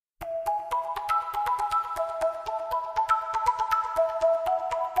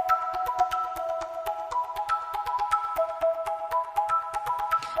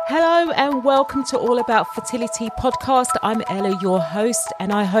Hello and welcome to All About Fertility podcast. I'm Ella, your host,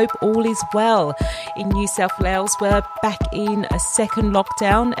 and I hope all is well. In New South Wales, we're back in a second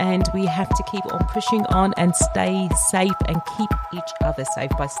lockdown and we have to keep on pushing on and stay safe and keep each other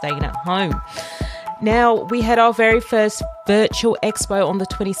safe by staying at home. Now, we had our very first virtual expo on the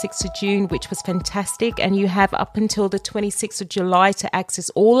 26th of June, which was fantastic. And you have up until the 26th of July to access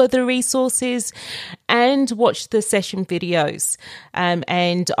all of the resources and watch the session videos.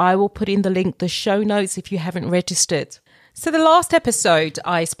 And I will put in the show notes if you haven't registered. So the last episode,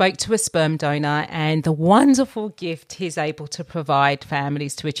 I spoke to a sperm donor and the wonderful gift he's able to provide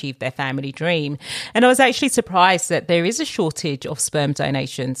families to achieve their family dream. And I was actually surprised that there is a shortage of sperm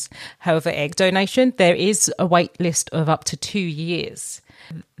donations. However, egg donation, there is a wait list of up to 2 years.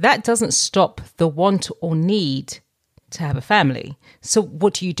 That doesn't stop the want or need to have a family. So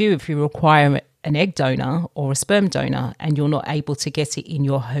what do you do if you require an egg donor or a sperm donor and you're not able to get it in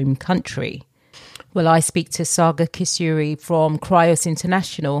your home country? Well, I speak to Saga Kisuri from Cryos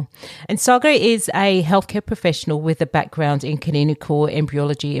International. And Saga is a healthcare professional with a background in clinical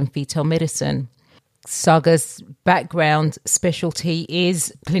embryology and fetal medicine. Saga's background specialty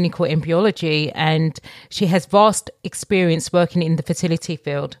is clinical embryology, and she has vast experience working in the fertility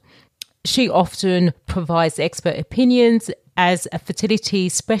field. She often provides expert opinions as a fertility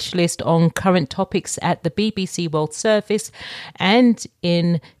specialist on current topics at the BBC World Service and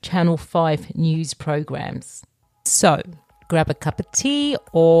in Channel 5 news programmes. So grab a cup of tea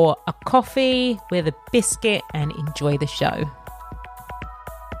or a coffee with a biscuit and enjoy the show.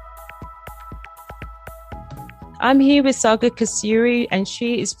 I'm here with Saga Kisuri and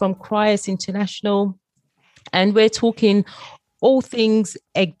she is from Cryos International, and we're talking all things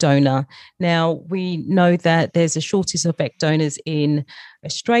egg donor. Now, we know that there's a shortage of egg donors in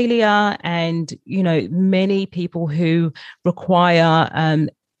Australia and, many people who require an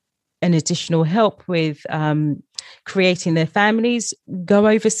additional help with creating their families go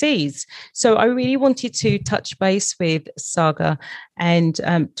overseas. So I really wanted to touch base with Saga and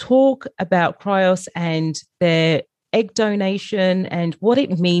talk about Cryos and their egg donation and what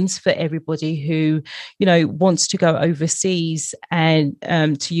it means for everybody who, wants to go overseas and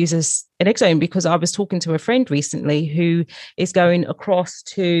to use an egg donor, because I was talking to a friend recently who is going across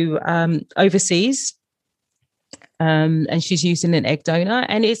to overseas and she's using an egg donor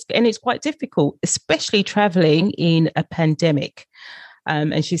and it's quite difficult, especially traveling in a pandemic.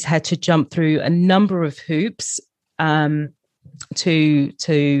 And she's had to jump through a number of hoops to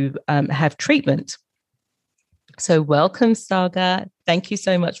have treatment. So welcome, Saga. Thank you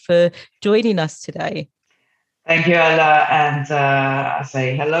so much for joining us today. Thank you, Ella. And I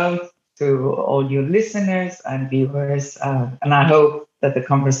say hello to all your listeners and viewers. And I hope that the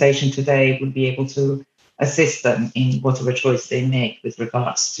conversation today will be able to assist them in whatever choice they make with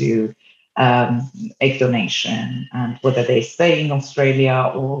regards to egg donation and whether they stay in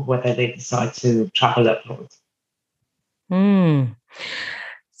Australia or whether they decide to travel abroad.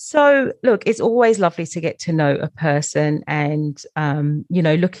 So, look, it's always lovely to get to know a person and,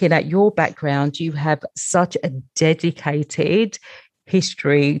 looking at your background, you have such a dedicated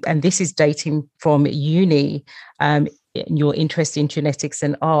history, and this is dating from uni, your interest in genetics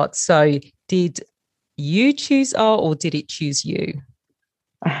and art. So did you choose art or did it choose you?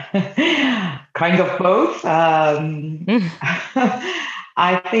 Kind of both.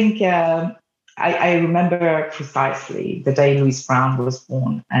 I think... I remember precisely the day Louise Brown was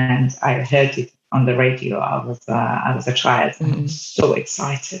born, and I heard it on the radio. I was a child, and I was so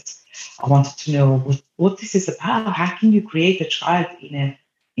excited. I wanted to know what this is about. How can you create a child in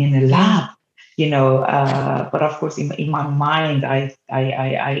a lab? But of course, in my mind, I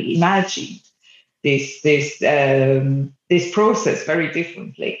imagined this process very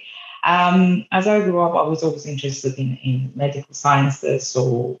differently. As I grew up, I was always interested in medical sciences,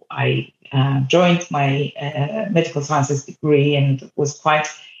 so I joined my medical sciences degree and was quite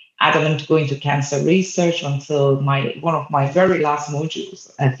adamant to go into cancer research until one of my very last modules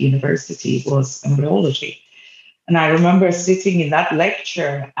at university was embryology. And I remember sitting in that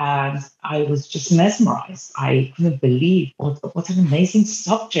lecture and I was just mesmerized. I couldn't believe what an amazing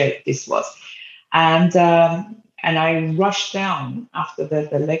subject this was. And I rushed down after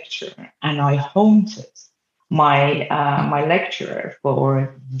the lecture and I haunted my lecturer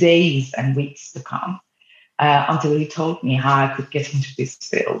for days and weeks to come until he told me how I could get into this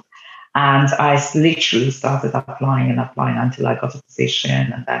field. And I literally started applying until I got a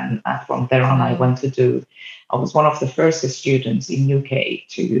position. And then from there on, I was one of the first students in UK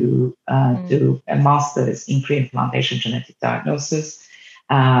to do a master's in pre-implantation genetic diagnosis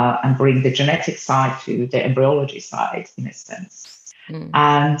and bring the genetic side to the embryology side, in a sense.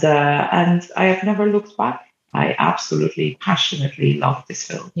 And I have never looked back. I absolutely, passionately love this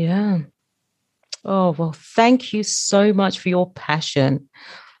field. Yeah. Oh, well, thank you so much for your passion.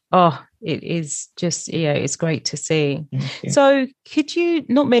 Oh, it is just, it's great to see. So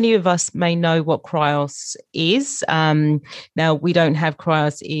not many of us may know what Cryos is. Now, we don't have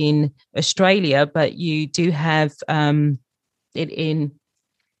Cryos in Australia, but you do have it in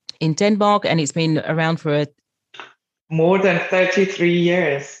Denmark, and it's been around for more than 33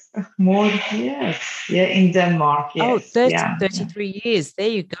 years. In Denmark, yes. 33 years. There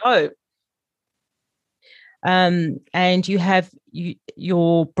you go. And you have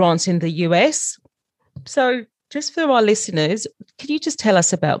your branch in the US. So just for our listeners, can you just tell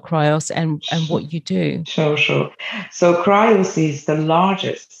us about Cryos and what you do? Sure. So Cryos is the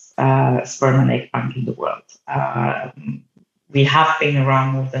largest sperm and egg bank in the world. We have been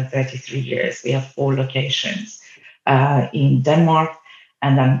around more than 33 years. We have 4 locations in Denmark.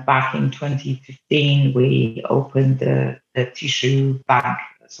 And then back in 2015, we opened the tissue bank,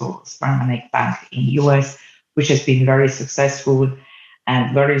 so sperm and egg bank in US, which has been very successful.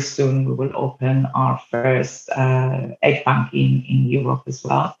 And very soon we will open our first egg bank in Europe as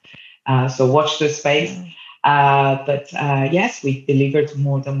well. So watch the space. But yes, we deliver to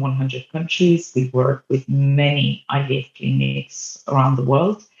more than 100 countries. We work with many IVF clinics around the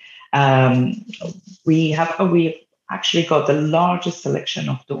world. We actually got the largest selection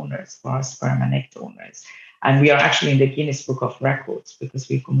of donors for our sperm and egg donors. And we are actually in the Guinness Book of Records because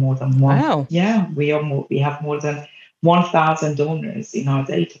we've got more than one. Wow. Yeah, we have more than 1,000 donors in our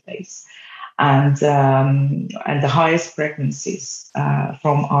database. And the highest pregnancies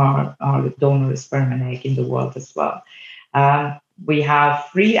from our donor sperm and egg in the world as well. We have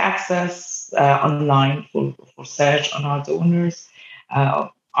free access online for search on our donors.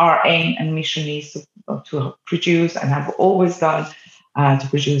 Our aim and mission is to produce, and have always done, to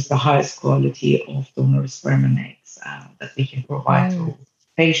produce the highest quality of donor sperm and eggs that we can provide to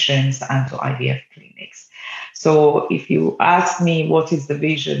patients and to IVF clinics. So if you ask me what is the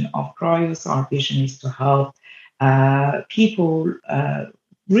vision of Cryos, our vision is to help people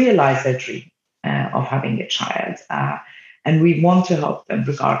realize their dream of having a child. And we want to help them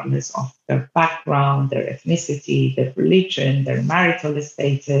regardless of their background, their ethnicity, their religion, their marital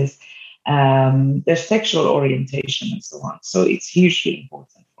status, their sexual orientation, and so on. So it's hugely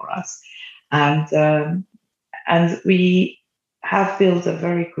important for us. And we have built a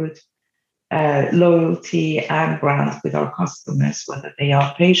very good loyalty and brand with our customers, whether they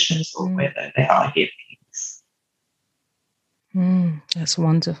are patients or whether they are IVF clinics. That's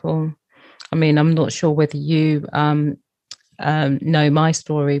wonderful. I mean, I'm not sure whether you know my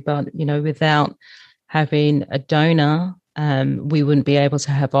story, but without having a donor, we wouldn't be able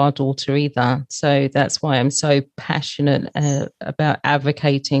to have our daughter either. So that's why I'm so passionate about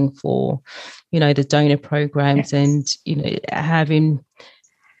advocating for, the donor programs, and having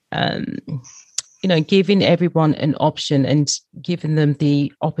giving everyone an option and giving them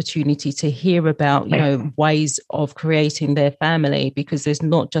the opportunity to hear about, ways of creating their family, because there's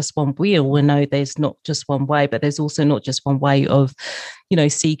not just one wheel. We know there's not just one way, but there's also not just one way of,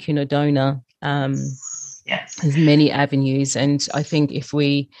 seeking a donor. There's many avenues. And I think if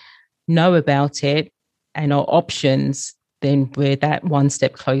we know about it and our options, then we're that one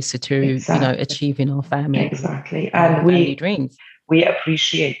step closer to, achieving our family. Exactly. And family dreams. We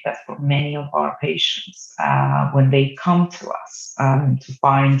appreciate that for many of our patients, when they come to us to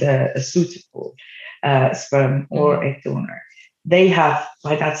find a suitable sperm or egg donor, they have,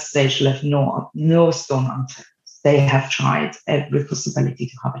 by that stage, left no stone unturned. They have tried every possibility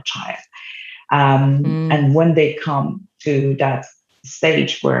to have a child. And when they come to that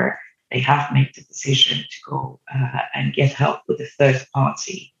stage where they have made the decision to go and get help with a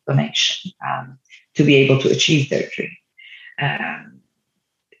third-party donation to be able to achieve their dream,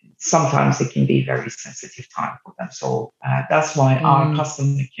 sometimes it can be a very sensitive time for them. So that's why our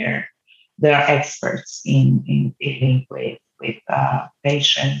customer care, they are experts in dealing with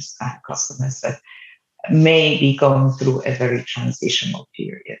patients and customers that may be going through a very transitional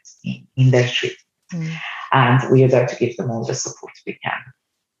period in their treatment. And we are there to give them all the support we can.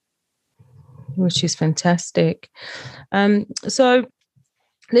 Which is fantastic. So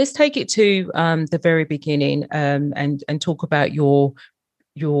let's take it to the very beginning and talk about your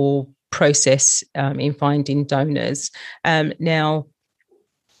process in finding donors. Now,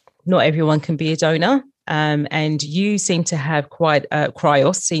 not everyone can be a donor. And you seem to have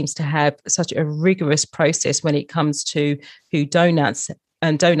Cryos seems to have such a rigorous process when it comes to who donates.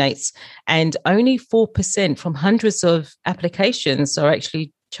 And only 4% from hundreds of applications are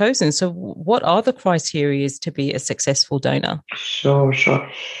actually chosen. So what are the criteria to be a successful donor? Sure.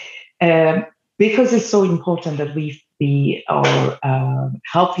 Because it's so important that we are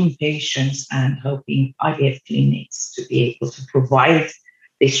helping patients and helping IVF clinics to be able to provide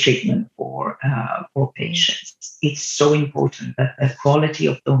this treatment for patients. It's so important that the quality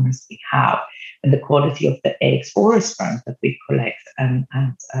of donors we have and the quality of the eggs or sperm that we collect and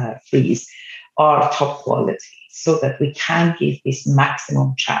freeze are top quality, so that we can give this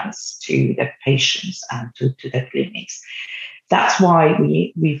maximum chance to the patients and to the clinics. That's why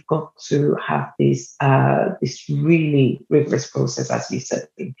we've got to have this really rigorous process, as you said,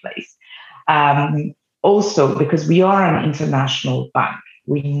 in place. Also, because we are an international bank,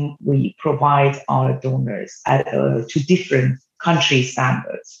 we provide our donors to different country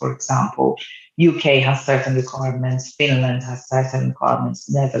standards. For example, UK has certain requirements, Finland has certain requirements,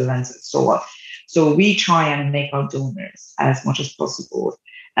 Netherlands, and so on. So we try and make our donors as much as possible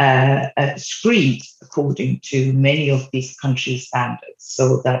screened according to many of these country standards,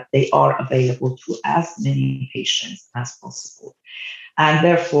 so that they are available to as many patients as possible. And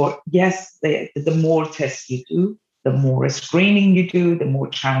therefore, yes, the more tests you do, the more screening you do, the more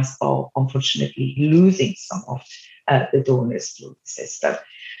chance of, unfortunately, losing some of the donors through the system.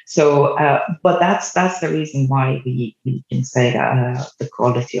 So, but that's the reason why we can say that the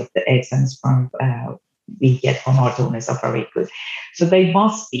quality of the eggs and sperm we get from our donors are very good. So they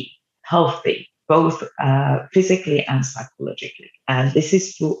must be healthy, both physically and psychologically. And this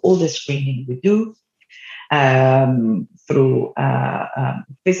is through all the screening we do, through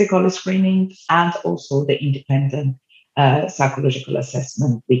physical screening, and also the independent psychological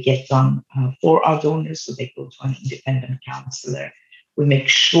assessment we get done for our donors. So they go to an independent counselor. We make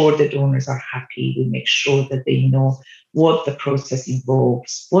sure the donors are happy. We make sure that they know what the process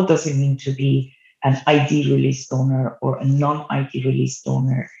involves. What does it mean to be an ID release donor or a non-ID release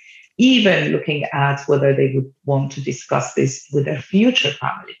donor? Even looking at whether they would want to discuss this with their future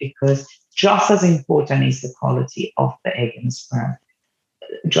family, because just as important is the quality of the egg and sperm,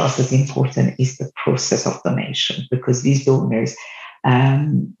 just as important is the process of donation, because these donors,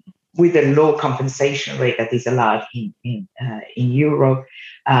 with a low compensation rate that is allowed in Europe,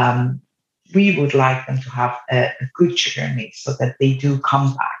 we would like them to have a good journey so that they do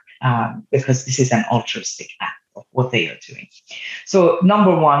come back, because this is an altruistic act of what they are doing. So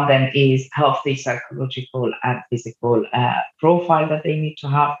number one then is healthy psychological and physical profile that they need to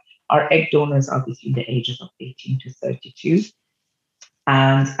have. Our egg donors are between the ages of 18 to 32.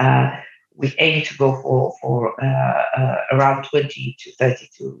 And we aim to go for around 20 to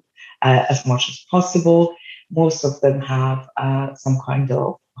 32 as much as possible. Most of them have some kind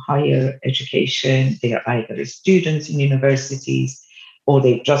of higher education. They are either students in universities, or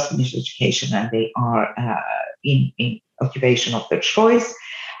they've just finished education and they are in occupation of their choice.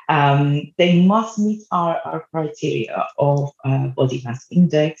 They must meet our criteria of body mass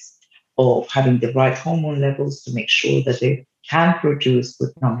index, of having the right hormone levels to make sure that they can produce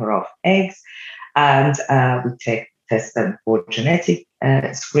good number of eggs. And we test them for genetic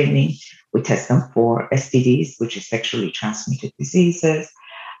screening. We test them for STDs, which is sexually transmitted diseases,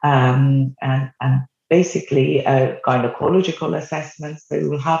 and basically gynecological assessments they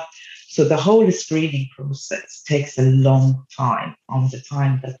will have. So the whole screening process takes a long time, from the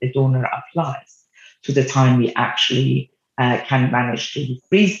time that the donor applies to the time we actually can manage to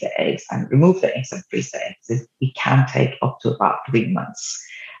freeze the eggs and remove the eggs and freeze the eggs. It can take up to about 3 months.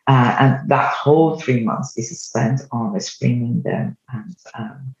 And that whole 3 months is spent on screening them and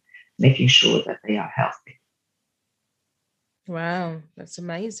making sure that they are healthy. Wow, that's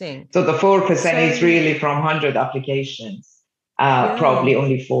amazing. So the 4% is really from 100 applications. Probably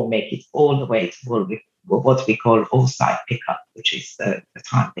only 4 make it all the way to what we call oocyte pickup, which is the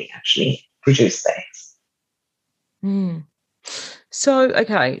time they actually produce the eggs. So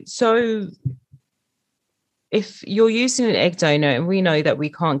if you're using an egg donor, and we know that we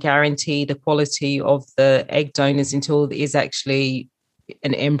can't guarantee the quality of the egg donors until it is actually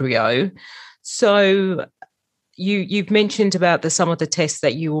an embryo. So you've mentioned about some of the tests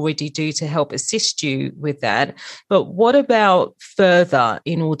that you already do to help assist you with that. But what about further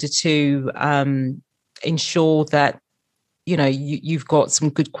in order to ensure that you've got some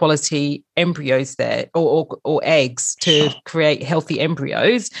good quality embryos there, or eggs to create healthy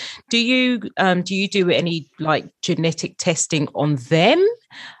embryos? Do you do any like genetic testing on them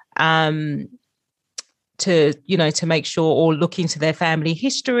to make sure, or look into their family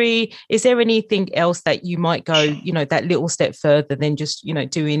history? Is there anything else that you might go that little step further than just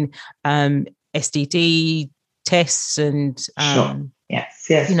doing STD tests and Sure.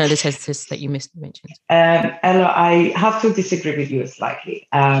 Yes. You know, the tests that you mentioned. Ella, I have to disagree with you slightly.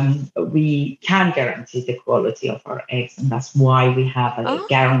 We can guarantee the quality of our eggs, and that's why we have a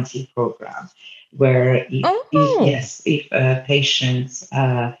guarantee program where if patients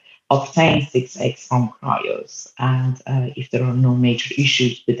obtain 6 eggs from cryos, and if there are no major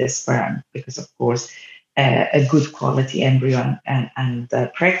issues with the sperm, because of course a good quality embryo and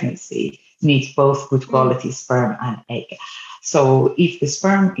pregnancy needs both good quality sperm and egg. So if the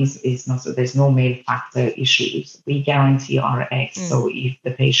sperm is not, so there's no male factor issues, we guarantee our eggs. So if the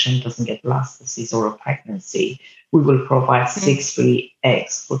patient doesn't get blastocyst or a pregnancy, we will provide 6 free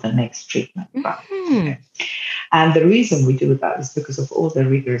eggs for the next treatment round. Okay. And the reason we do that is because of all the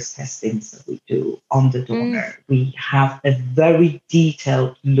rigorous testings that we do on the donor. We have a very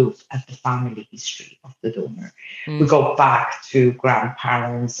detailed look at the family history of the donor. We go back to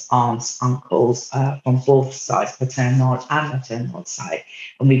grandparents, aunts, uncles from both sides, paternal and maternal side,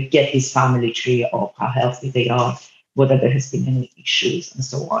 and we get this family tree of how healthy they are, whether there has been any issues, and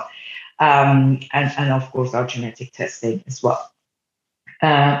so on. And of course, our genetic testing as well.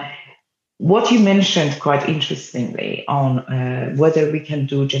 What you mentioned quite interestingly on whether we can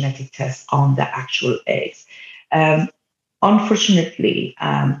do genetic tests on the actual eggs. Unfortunately,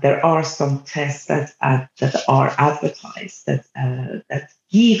 there are some tests that are advertised that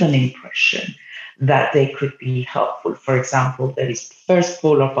give an impression that they could be helpful. For example, there is first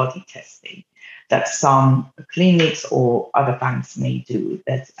polar body testing that some clinics or other banks may do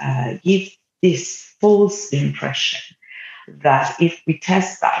that give this false impression that if we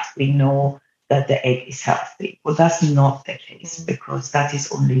test that, we know that the egg is healthy. Well, that's not the case, because that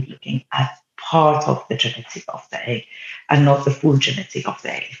is only looking at part of the genetic of the egg and not the full genetic of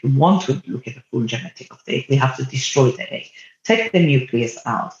the egg. If we want to look at the full genetic of the egg, we have to destroy the egg, take the nucleus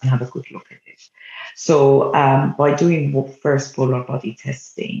out, and have a good look at it. So by doing first polar body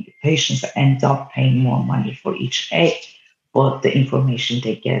testing, patients end up paying more money for each egg, but the information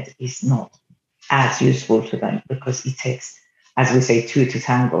they get is not as useful to them, because it takes, as we say, 2 to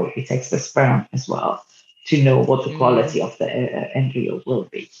tango. It takes the sperm as well to know what the quality of the embryo will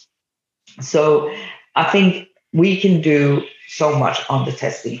be. So I think we can do so much on the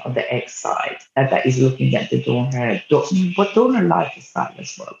testing on the egg side that is looking at the donor lifestyle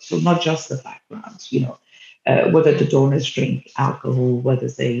as well. So not just the background, whether the donors drink alcohol, whether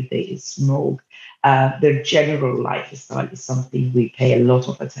they smoke. Their general lifestyle is something we pay a lot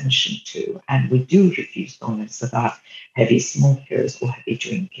of attention to, and we do refuse donors that are heavy smokers or heavy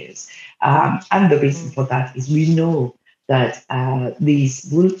drinkers. And the reason for that is we know that these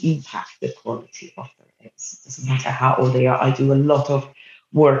will impact the quality of their eggs. It doesn't matter how old they are. I do a lot of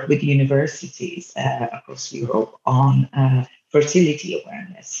work with universities across Europe on fertility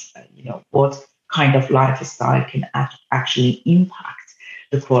awareness. What kind of lifestyle can actually impact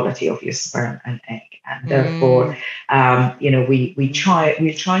the quality of your sperm and egg, and therefore, we're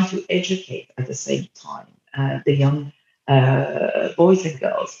trying to educate at the same time the young boys and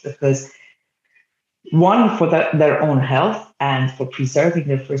girls, because one, for their own health and for preserving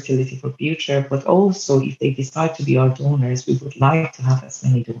their fertility for future, but also if they decide to be our donors, we would like to have as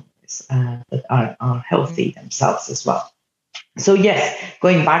many donors that are healthy themselves as well. So yes,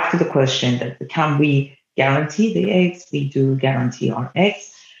 going back to the question that can we guarantee the eggs? We do guarantee our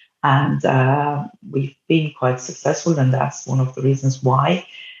eggs, and we've been quite successful, and that's one of the reasons why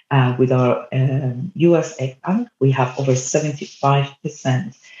with our US egg bank, we have over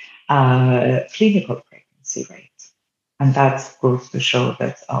 75% clinical pregnancy rate. And that goes to show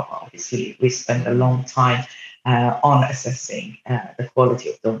that obviously we spend a long time on assessing the quality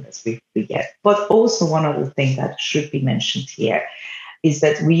of donors we get. But also one other thing that should be mentioned here is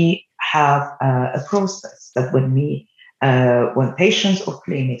that we have a process that when patients or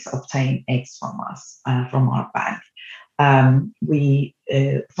clinics obtain eggs from us, from our bank, we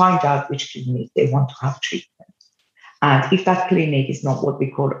find out which clinic they want to have treatment. And if that clinic is not what we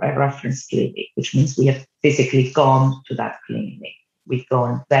call a reference clinic, which means we have physically gone to that clinic, we go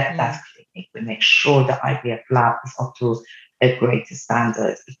and vet that clinic, we make sure the IVF lab is up to a great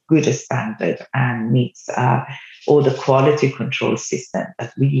standard, a good standard, and meets all the quality control system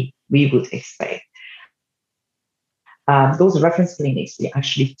that we would expect. Those reference clinics, we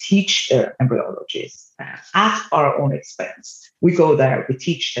actually teach their embryologists at our own expense. We go there, we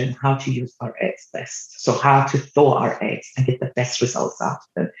teach them how to use our eggs best. So how to thaw our eggs and get the best results out of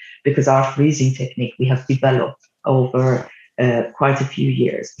them. Because our freezing technique we have developed over quite a few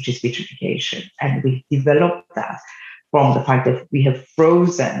years, which is vitrification. And we developed that from the fact that we have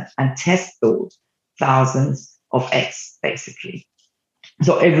frozen and test thawed thousands of eggs, basically.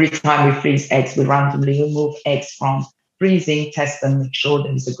 So every time we freeze eggs, we randomly remove eggs from freezing, test and make sure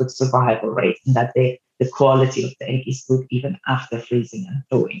there is a good survival rate and that the quality of the egg is good even after freezing and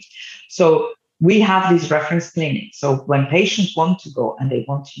thawing. So we have these reference clinics. So when patients want to go and they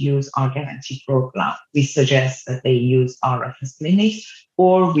want to use our guarantee program, we suggest that they use our reference clinics,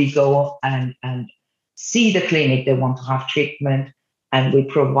 or we go and see the clinic they want to have treatment, and we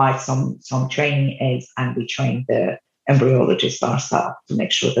provide some training aids, and we train the embryologist ourselves to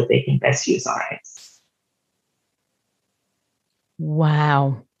make sure that they can best use our eggs.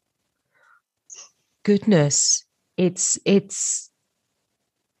 Wow. Goodness. It's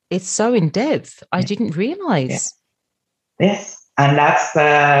so in depth. I didn't realize. Yeah. Yes. And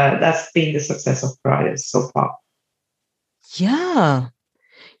that's been the success of Briars so far. Yeah.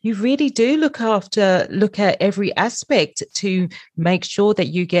 You really do look at every aspect to make sure that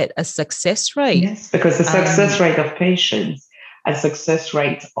you get a success rate. Yes, because the success rate of patients and success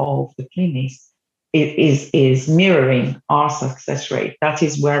rate of the clinics is mirroring our success rate. That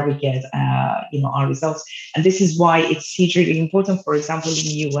is where we get our results. And this is why it's hugely important. For example, in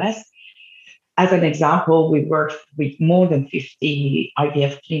the US, as an example, we work with more than 50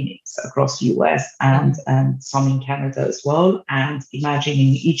 IVF clinics across the US and some in Canada as well. And imagine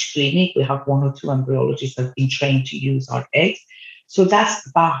in each clinic, we have 1 or 2 embryologists that have been trained to use our eggs. So that's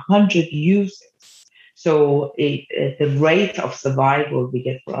about 100 users. So the rate of survival we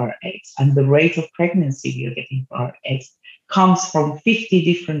get for our eggs and the rate of pregnancy we are getting for our eggs comes from 50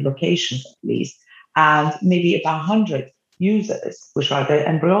 different locations at least, and maybe about 100 users, which are the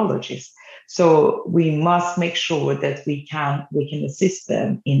embryologists. So we must make sure that we can assist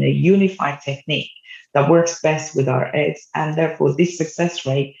them in a unified technique that works best with our eggs, and therefore this success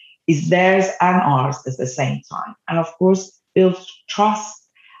rate is theirs and ours at the same time. And of course, build trust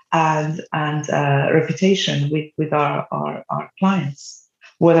and reputation with our clients,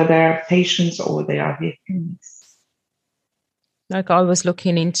 whether they're patients or they are IVF clinics. Like, I was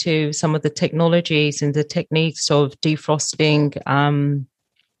looking into some of the technologies and the techniques of defrosting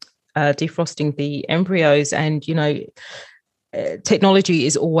the embryos, and technology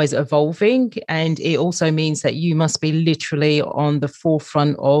is always evolving, and it also means that you must be literally on the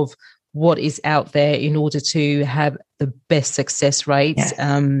forefront of what is out there in order to have the best success rates.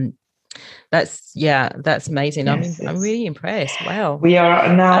 Yes. That's amazing. Yes, I'm really impressed. Wow. We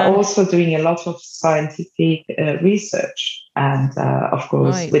are now also doing a lot of scientific research, and of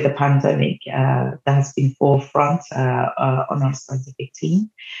course, with the pandemic, that has been forefront on our scientific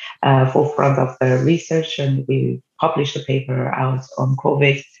team, forefront of the research, and we published a paper out on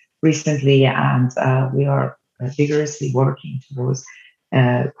COVID recently, and we are vigorously working towards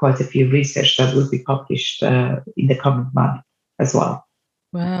quite a few research that will be published in the coming month as well.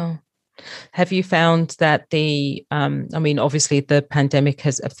 Wow. Have you found that obviously the pandemic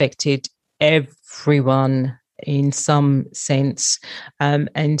has affected everyone in some sense,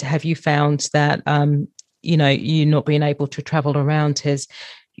 and have you found that you not being able to travel around has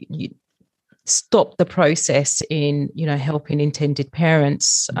stopped the process in helping intended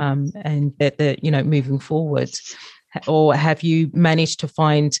parents and that moving forward? Or have you managed to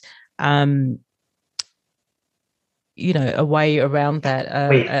find a way around that?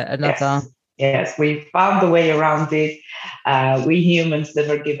 Another. Yes, we found a way around it. We humans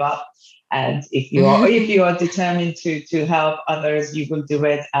never give up, and if you are determined to help others, you will do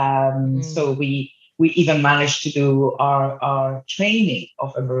it. So we even managed to do our training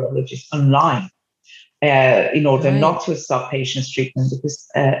of embryologists online in order not to stop patients' treatment, because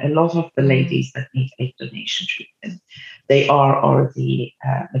a lot of the ladies that need egg donation treatment, they are already,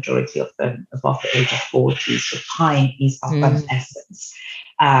 majority of them, above the age of 40. So time is of an essence.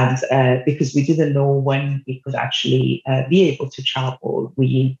 And because we didn't know when we could actually be able to travel,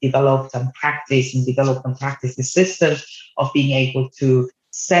 we developed and practiced the system of being able to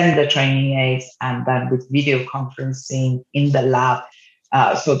send the training aids, and then with video conferencing in the lab.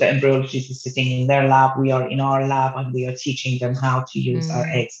 So the embryologist is sitting in their lab, we are in our lab, and we are teaching them how to use our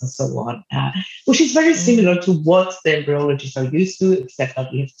eggs and so on, which is very similar to what the embryologists are used to, except that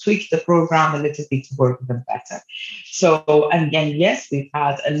we have tweaked the program a little bit to work with them better. So, and again, yes, we've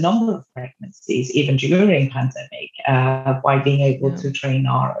had a number of pregnancies, even during pandemic, by being able to train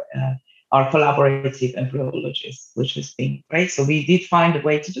our collaborative embryologists, which has been great. So we did find a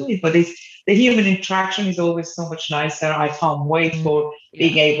way to do it, but the human interaction is always so much nicer. I can't wait for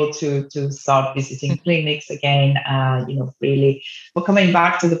being able to start visiting clinics again, really. But coming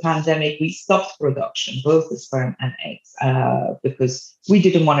back to the pandemic, we stopped production, both the sperm and eggs, because we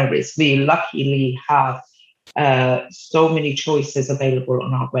didn't want to risk. We luckily have so many choices available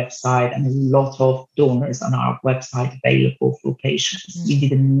on our website, and a lot of donors on our website available for patients. We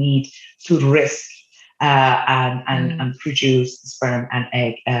didn't need to risk and produce sperm and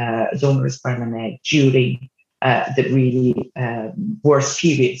egg, donor sperm and egg during the really worst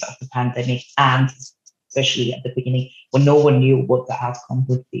periods of the pandemic, and especially at the beginning when no one knew what the outcome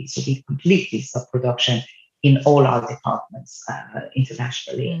would be. So we completely stopped production in all our departments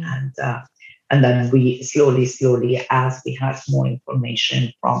internationally, and then we slowly, as we had more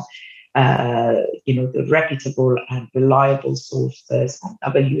information from the reputable and reliable sources from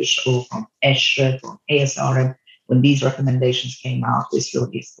WHO, from ESHRE, from ASRM, when these recommendations came out, we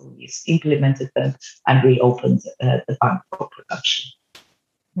slowly implemented them and reopened the bank for production.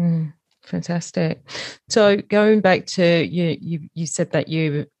 Fantastic. So going back to you said that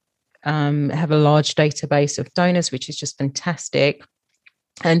you have a large database of donors, which is just fantastic.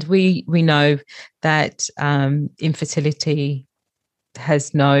 And we know that infertility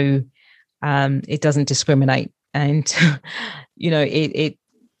has no, it doesn't discriminate. And, it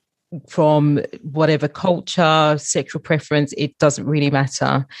from whatever culture, sexual preference, it doesn't really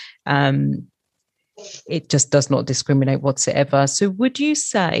matter. It just does not discriminate whatsoever. So would you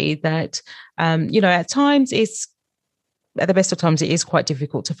say that, at times at the best of times, it is quite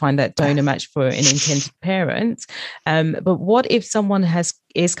difficult to find that donor match for an intended parent. But what if someone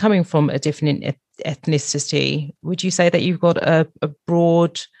is coming from a different ethnicity? Would you say that you've got a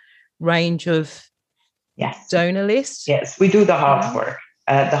broad range of donor lists? Yes, we do the hard work.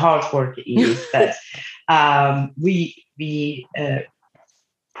 The hard work is that we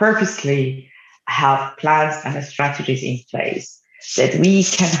purposely have plans and strategies in place that we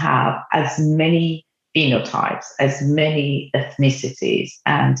can have as many phenotypes, as many ethnicities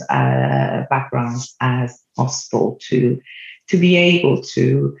and backgrounds as possible to be able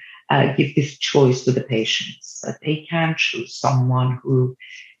to give this choice to the patients, that they can choose someone who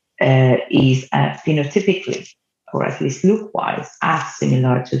is phenotypically, or at least look-wise, as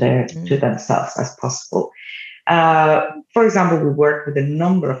similar to themselves as possible. For example, we work with a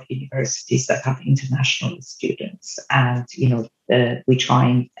number of universities that have international students, and we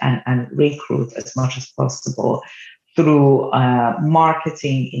try and recruit as much as possible through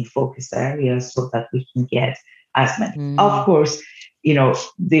marketing in focus areas so that we can get as many. Of course,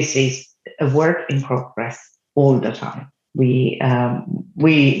 this is a work in progress all the time. We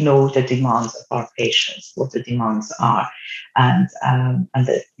know the demands of our patients, what the demands are, and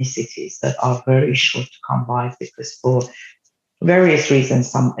the ethnicities that are very short to come by, because for various reasons,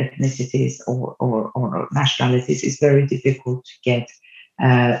 some ethnicities or nationalities is very difficult to get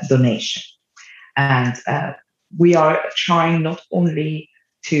donation. And we are trying not only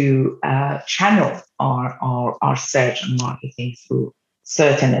to channel our search and marketing through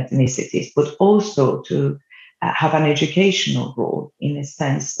certain ethnicities, but also to have an educational role, in a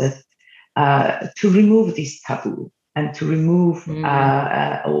sense that to remove this taboo and to remove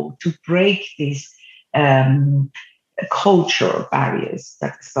or to break these cultural barriers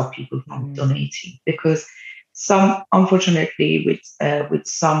that stop people from donating. Because unfortunately, with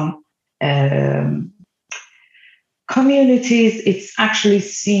some communities, it's actually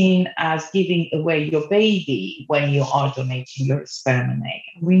seen as giving away your baby when you are donating your sperm and egg.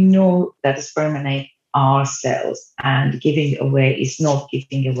 We know that the sperm and egg are cells, and giving away is not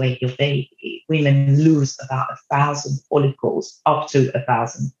giving away your baby. Women lose about 1,000 follicles, up to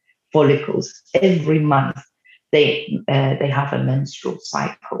 1,000 follicles every month. They have a menstrual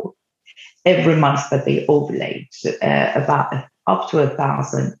cycle. Every month that they ovulate, about up to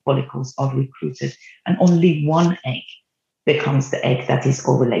 1,000 follicles are recruited, and only one egg becomes the egg that is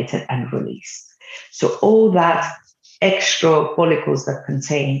ovulated and released. So all that extra follicles that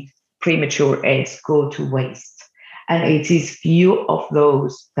contain premature eggs go to waste. And it is few of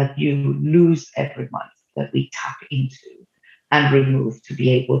those that you lose every month that we tap into and remove to be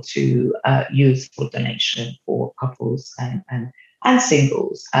able to use for donation for couples and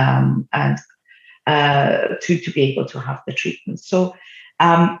singles, and to be able to have the treatment. So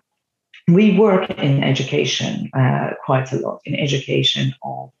we work in education quite a lot, in education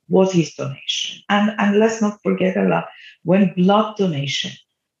of what is donation. And let's not forget, Ella, when blood donation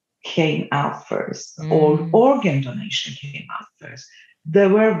came out first, or organ donation came out first, there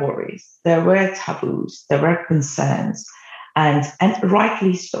were worries, there were taboos, there were concerns, and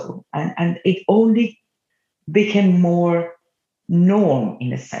rightly so. And it only became more norm,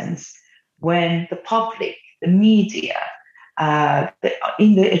 in a sense, when the public, the media,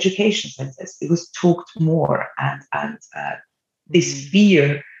 in the education centers, it was talked more, and this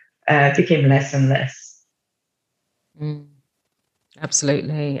fear became less and less.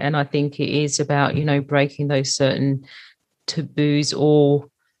 Absolutely. And I think it is about, breaking those certain taboos or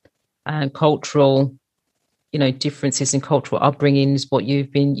cultural differences in cultural upbringings, what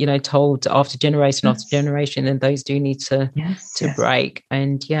you've been, told after generation after generation, and those do need to break.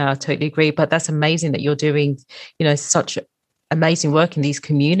 And I totally agree. But that's amazing that you're doing, such amazing work in these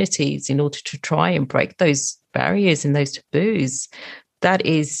communities in order to try and break those barriers and those taboos. That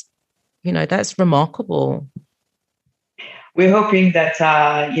is, that's remarkable. We're hoping that,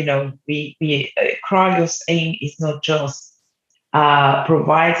 Cryo's aim is not just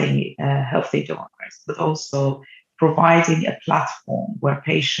providing healthy donors, but also providing a platform where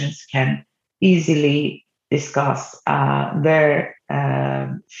patients can easily discuss their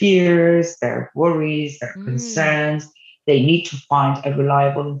fears, their worries, their concerns. They need to find a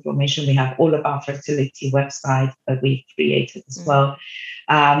reliable information. We have All About Fertility website that we've created as well.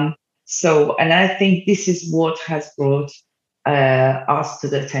 And I think this is what has brought us to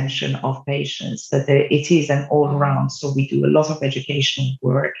the attention of patients, that it is an all-round. So we do a lot of educational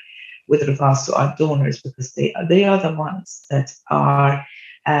work with regards to our donors, because they are the ones that are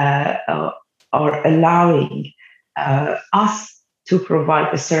allowing us to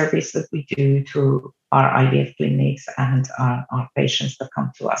provide the service that we do to our IVF clinics and our patients that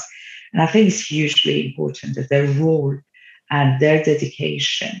come to us. And I think it's hugely important that their role and their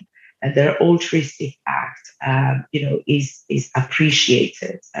dedication and their altruistic act, is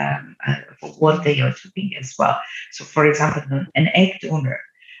appreciated for what they are doing as well. So, for example, an egg donor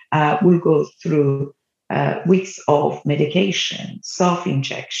will go through weeks of medication,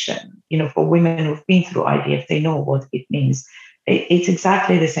 self-injection. For women who've been through IVF, they know what it means. It's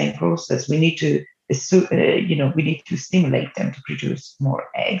exactly the same process. We need to, stimulate them to produce more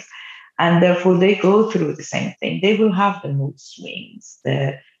eggs. And therefore, they go through the same thing. They will have the mood swings,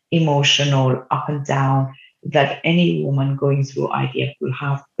 the emotional up and down that any woman going through IVF will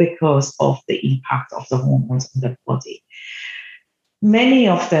have because of the impact of the hormones on their body. Many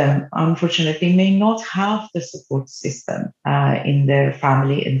of them, unfortunately, may not have the support system in their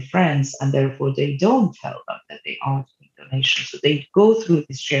family and friends, and therefore they don't tell them that they are doing donation. So they go through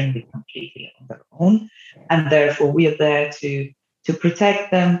this journey completely on their own, and therefore we are there to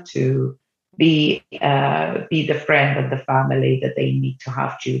protect them, to be the friend and the family that they need to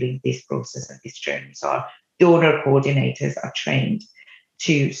have during this process and this journey. So our donor coordinators are trained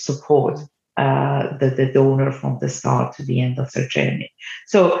to support the donor from the start to the end of their journey.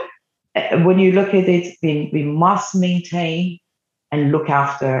 So when you look at it, we must maintain and look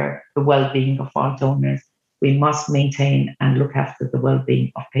after the well-being of our donors. We must maintain and look after the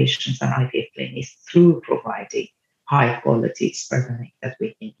well-being of patients and IVF clinics through providing high-quality sperm that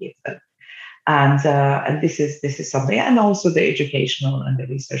we can give them. And this is something, and also the educational and the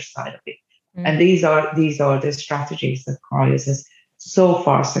research side of it. And these are the strategies that Cryos has so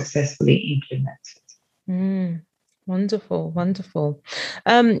far successfully implemented. Wonderful.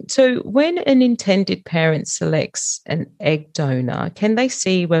 So when an intended parent selects an egg donor, can they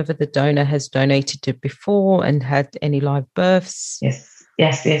see whether the donor has donated it before and had any live births?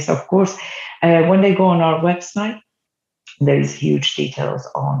 Yes, of course. When they go on our website, there is huge details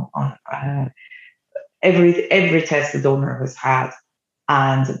on every test the donor has had,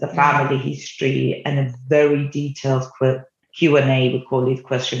 and the family history, and a very detailed Q&A, we call it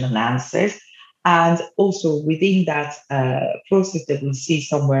question and answers. And also within that process, they will see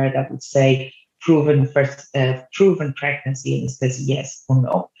somewhere that would say proven pregnancy, and it says yes or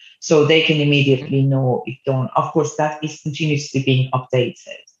no. So they can immediately know if done. Of course, that is continuously being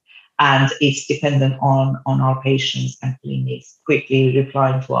updated. And it's dependent on our patients and clinics quickly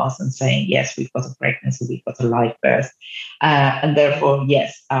replying to us and saying, yes, we've got a pregnancy, we've got a live birth. And therefore,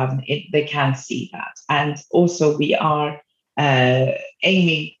 yes, they can see that. And also we are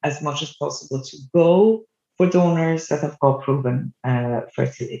aiming as much as possible to go for donors that have got proven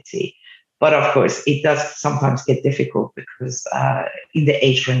fertility. But of course, it does sometimes get difficult because in the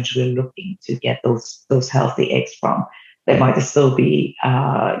age range we're looking to get those healthy eggs from, they might still be,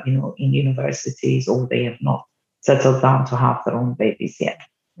 in universities, or they have not settled down to have their own babies yet.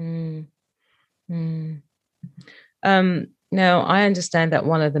 Now, I understand that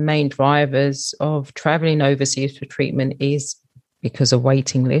one of the main drivers of traveling overseas for treatment is because of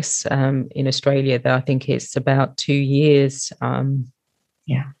waiting lists. In Australia, I think it's about 2 years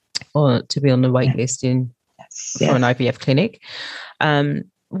or to be on the wait list for an IVF clinic.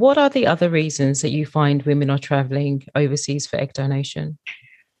 What are the other reasons that you find women are traveling overseas for egg donation?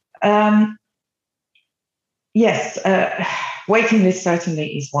 Waiting list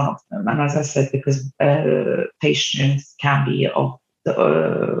certainly is one of them. And as I said, because patients can be over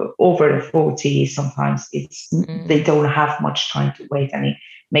 40, sometimes they don't have much time to wait, and it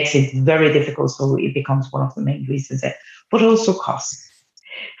makes it very difficult. So it becomes one of the main reasons. But also cost.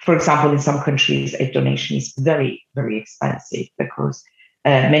 For example, in some countries, egg donation is very, very expensive because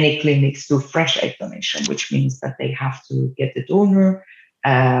many clinics do fresh egg donation, which means that they have to get the donor.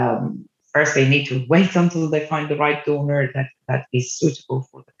 First, they need to wait until they find the right donor that is suitable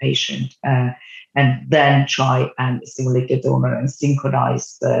for the patient, and then try and stimulate the donor and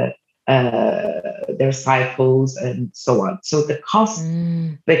synchronize their cycles and so on. So the cost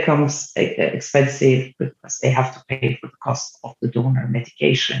becomes expensive because they have to pay for the cost of the donor,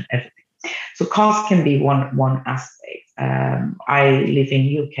 medication, everything. So cost can be one aspect. I live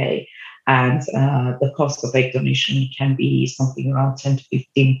in UK, and the cost of egg donation can be something around £10,000 to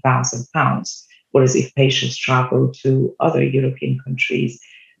 £15,000. Whereas if patients travel to other European countries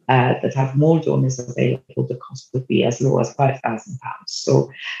that have more donors available, the cost would be as low as £5,000. So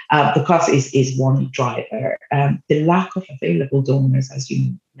the cost is one driver. The lack of available donors, as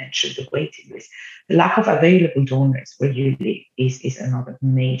you mentioned, the waiting list, the lack of available donors where you live is another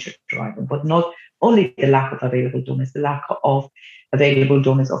major driver. But not only the lack of available donors, the lack of available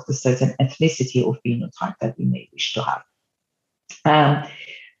donors of the certain ethnicity or phenotype that we may wish to have.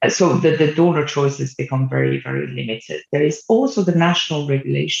 So the donor choices become very, very limited. There is also the national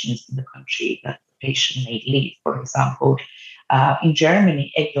regulations in the country that the patient may leave. For example, in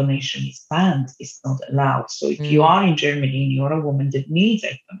Germany, egg donation is banned, it's not allowed. So if you are in Germany and you're a woman that needs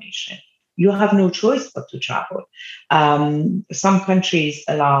egg donation, you have no choice but to travel. Some countries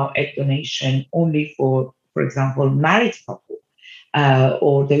allow egg donation only for example, married couples,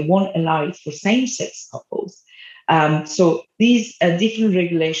 or they won't allow it for same-sex couples. So these different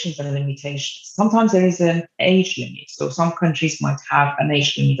regulations and limitations. Sometimes there is an age limit. So some countries might have an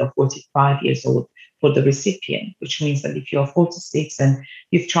age limit of 45 years old for the recipient, which means that if you're 46 and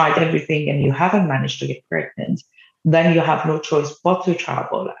you've tried everything and you haven't managed to get pregnant, then you have no choice but to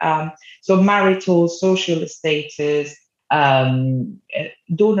travel. So marital, social status,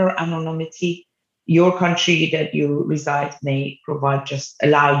 donor anonymity. Your country that you reside may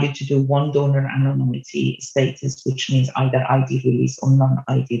allow you to do one donor anonymity status, which means either ID release or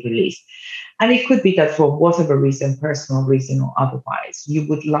non-ID release. And it could be that for whatever reason, personal reason or otherwise, you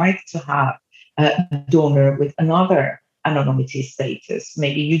would like to have a donor with another anonymity status.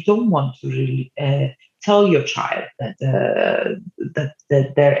 Maybe you don't want to really tell your child that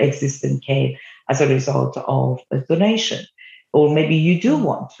their existence came as a result of a donation. Or maybe you do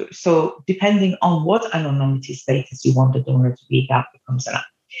want to. So depending on what anonymity status you want the donor to be, that becomes an app.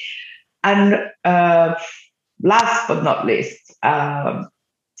 And last but not least,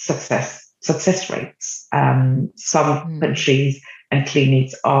 success rates. Some countries and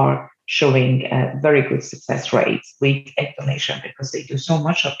clinics are showing very good success rates with egg donation because they do so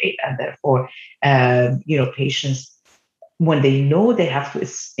much of it, and therefore, patients, when they know they have to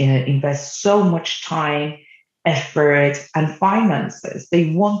invest so much time, effort and finances,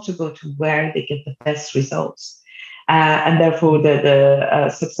 they want to go to where they get the best results. And therefore, the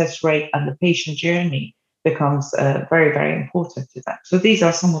success rate and the patient journey becomes very, very important to them. So these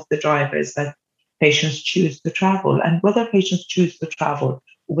are some of the drivers that patients choose to travel. And whether patients choose to travel,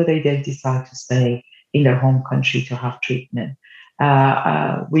 or whether they decide to stay in their home country to have treatment,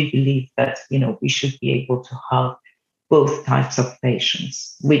 we believe that, we should be able to help both types of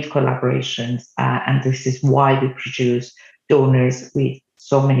patients with collaborations. And this is why we produce donors with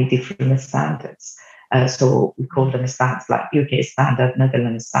so many different standards. So we call them standards like UK standard,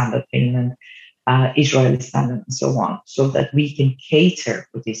 Netherlands standard, Finland, Israeli standard, and so on, so that we can cater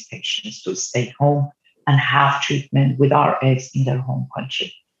for these patients to stay home and have treatment with our eggs in their home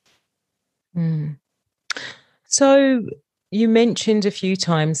country. So you mentioned a few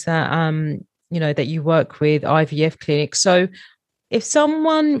times that that you work with IVF clinics. So if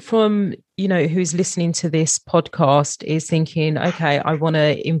someone from, who's listening to this podcast is thinking, okay, I want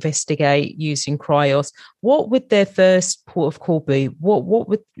to investigate using Cryos, what would their first port of call be?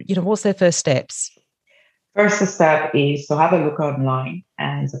 What's their first steps? First step is to have a look online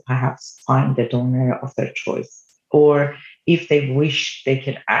and perhaps find the donor of their choice. Or if they wish, they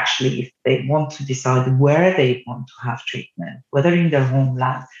can actually, if they want to decide where they want to have treatment, whether in their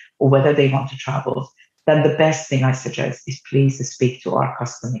homeland or whether they want to travel, then the best thing I suggest is please speak to our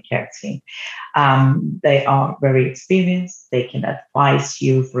customer care team. They are very experienced. They can advise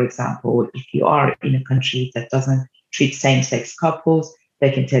you, for example, if you are in a country that doesn't treat same-sex couples,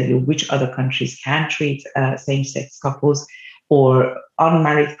 they can tell you which other countries can treat same-sex couples or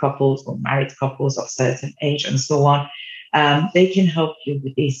unmarried couples or married couples of certain age and so on. They can help you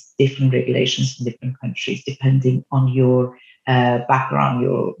with these different regulations in different countries, depending on your background,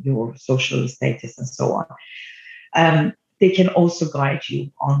 your social status, and so on. they can also guide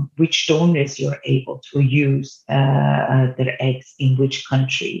you on which donors you're able to use their eggs in which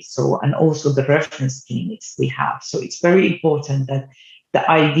country. So, and also the reference clinics we have. So it's very important that the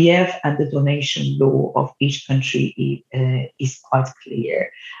IVF and the donation law of each country is quite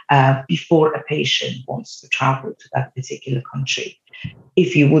clear before a patient wants to travel to that particular country.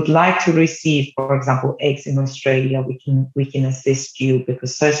 If you would like to receive, for example, eggs in Australia, we can assist you,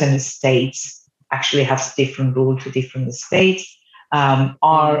 because certain states actually have different rules to different states.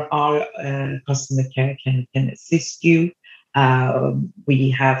 Our customer care can assist you. We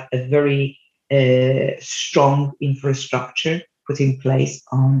have a very strong infrastructure put in place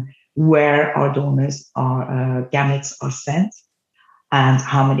on where our donors are gametes are sent and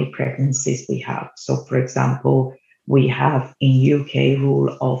how many pregnancies we have. So, for example, we have in UK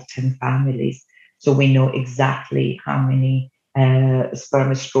rule of 10 families, so we know exactly how many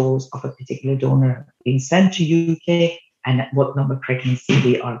sperm straws of a particular donor being sent to UK and what number of pregnancy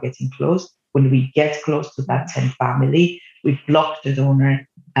we are getting close. When we get close to that 10 family, we block the donor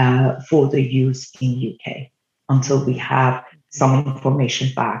for the use in UK until we have some information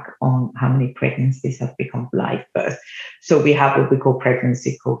back on how many pregnancies have become live birth. So we have what we call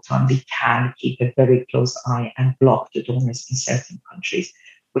pregnancy quota. We can keep a very close eye and block the donors in certain countries.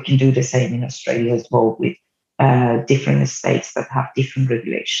 We can do the same in Australia as well, with different states that have different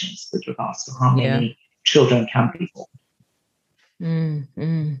regulations with regards to how many children can be born.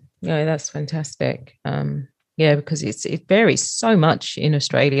 Yeah, that's fantastic. Because it varies so much in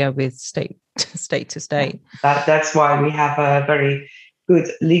Australia with state to state. That's why we have a very good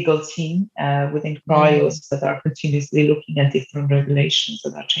legal team within Cryos that are continuously looking at different regulations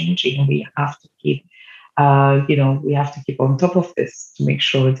that are changing, and we have to keep we have to keep on top of this to make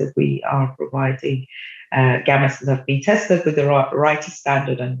sure that we are providing gametes that have been tested with the right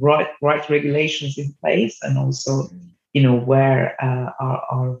standard and right regulations in place, and also, where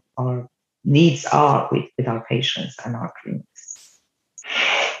our needs are with our patients and our clinics.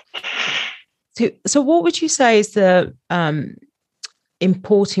 So what would you say is the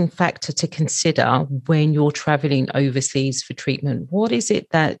important factor to consider when you're traveling overseas for treatment? What is it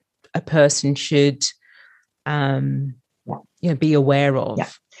that a person should be aware of? Yeah.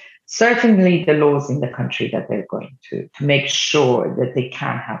 Certainly the laws in the country that they're going to make sure that they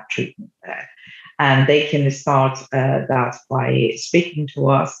can have treatment there. And they can start that by speaking to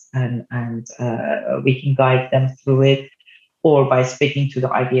us, and we can guide them through it, or by speaking to the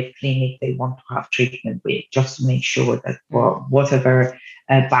IVF clinic they want to have treatment with, just to make sure that for whatever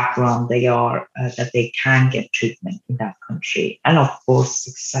background they are, that they can get treatment in that country. And of course,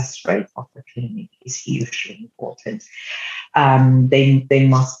 success rate of the clinic is hugely important. They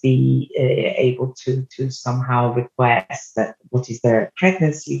must be able to somehow request that what is their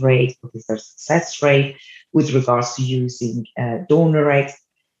pregnancy rate, what is their success rate with regards to using donor eggs.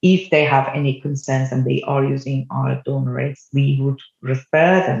 If they have any concerns and they are using our donor eggs, we would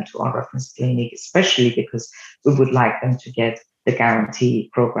refer them to our reference clinic, especially because we would like them to get the guarantee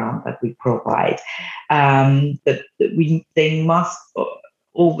program that we provide. They must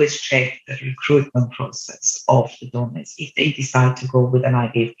always check the recruitment process of the donors. If they decide to go with an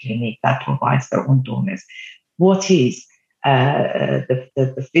IVF clinic that provides their own donors, what is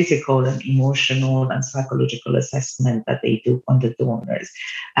the physical and emotional and psychological assessment that they do on the donors,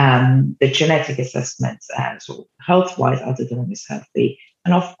 the genetic assessments, so health-wise, are the donors healthy?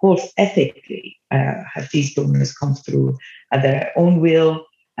 And of course, ethically, have these donors come through at their own will,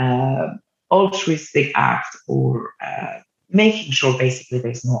 altruistic act, or making sure basically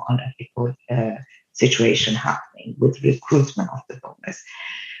there's no unethical situation happening with recruitment of the donors.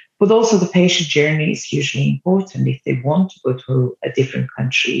 But also the patient journey is hugely important. If they want to go to a different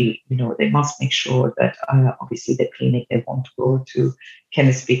country, they must make sure that obviously the clinic they want to go to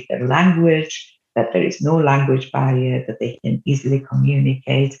can speak their language, that there is no language barrier, that they can easily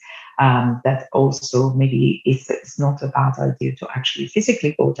communicate, that also maybe it's not a bad idea to actually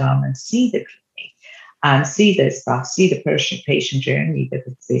physically go down and see the clinic and see the staff, see the patient journey that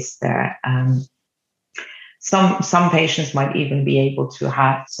exists there. Some patients might even be able to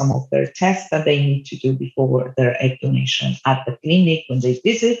have some of their tests that they need to do before their egg donation at the clinic when they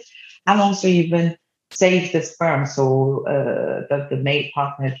visit, and also even save the sperm so that the male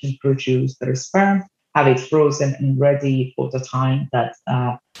partner can produce their sperm, have it frozen and ready for the time that,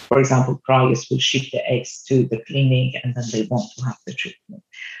 for example, Cryos will ship the eggs to the clinic and then they want to have the treatment.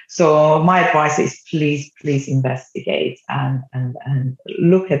 So my advice is please investigate and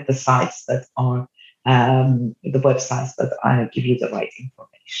look at the sites that are the websites that give you the right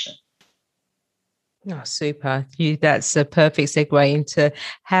information. Oh, super. That's a perfect segue into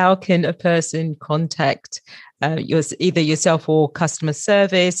how can a person contact either yourself or customer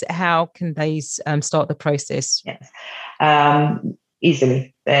service? How can they start the process? Yes,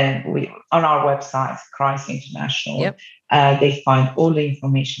 easily. Then we on our website, Christ International, Yep. they find all the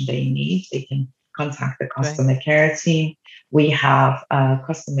information they need. They can contact the customer care team. We have a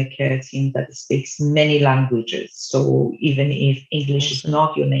customer care team that speaks many languages. So even if English is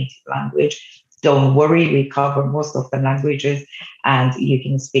not your native language, don't worry, we cover most of the languages, and you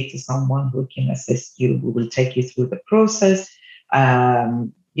can speak to someone who can assist you, who will take you through the process.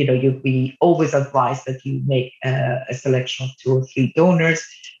 You'll be always advised that you make a selection of 2 or 3 donors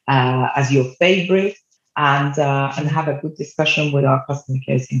as your favorite, and have a good discussion with our customer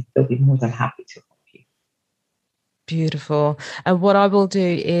care team. They'll be more than happy to help you. Beautiful. And what I will do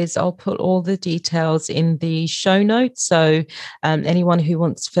is I'll put all the details in the show notes. So anyone who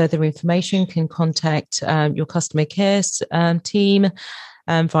wants further information can contact your customer care team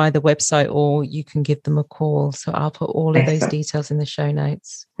via the website, or you can give them a call. So I'll put all of those details in the show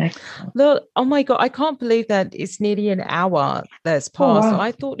notes. Excellent. Look, oh my God, I can't believe that it's nearly an hour that's passed. Oh, wow.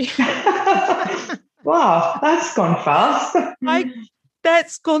 I thought... Wow, that's gone fast.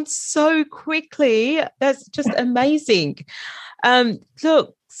 That's gone so quickly. That's just amazing.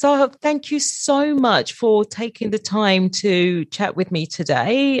 Look, Sahar, thank you so much for taking the time to chat with me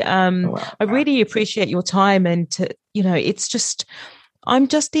today. I really appreciate your time, and it's just, I'm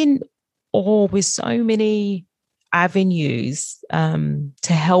just in awe with so many avenues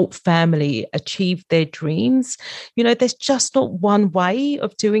to help family achieve their dreams. There's just not one way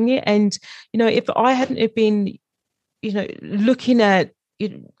of doing it. And, if I hadn't have been, looking at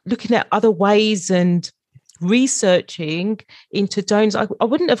other ways and researching into donors, I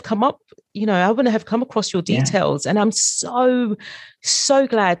wouldn't have come up, I wouldn't have come across your details. And I'm so, so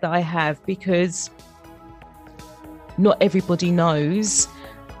glad that I have, because not everybody knows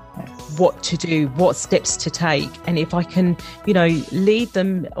what to do, what steps to take. And if I can, lead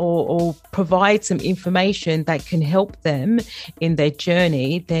them or provide some information that can help them in their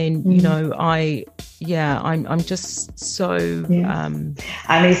journey, then, I'm just so... And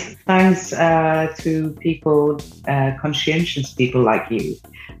it's thanks to people, conscientious people like you,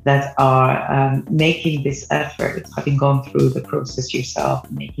 that are making this effort, having gone through the process yourself,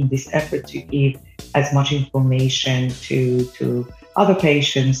 making this effort to give as much information to other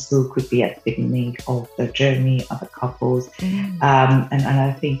patients who could be at the beginning of the journey, other couples. And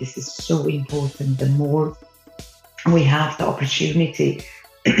I think this is so important. The more we have the opportunity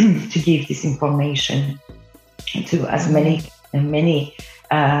to give this information to as many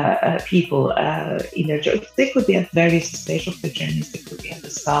people in their journey. They could be at various stages of the journeys. They could be at the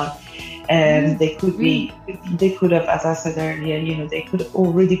start. They could have, as I said earlier, they could have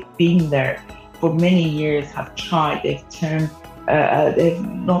already been there for many years, have tried, they've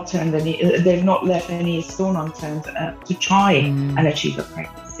not left any stone unturned to try and achieve a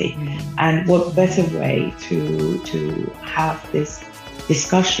pregnancy. And what better way to have these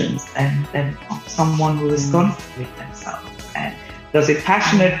discussions than someone who has gone through it themselves and does it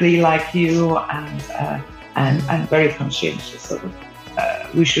passionately like you, and very conscientious. So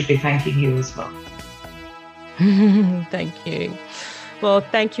we should be thanking you as well. Thank you. Well,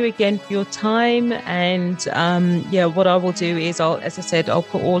 thank you again for your time. And what I will do is I'll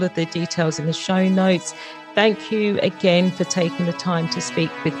put all of the details in the show notes. Thank you again for taking the time to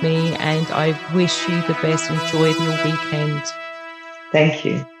speak with me, and I wish you the best. Enjoy your weekend. Thank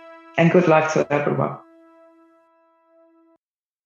you. And good luck to everyone.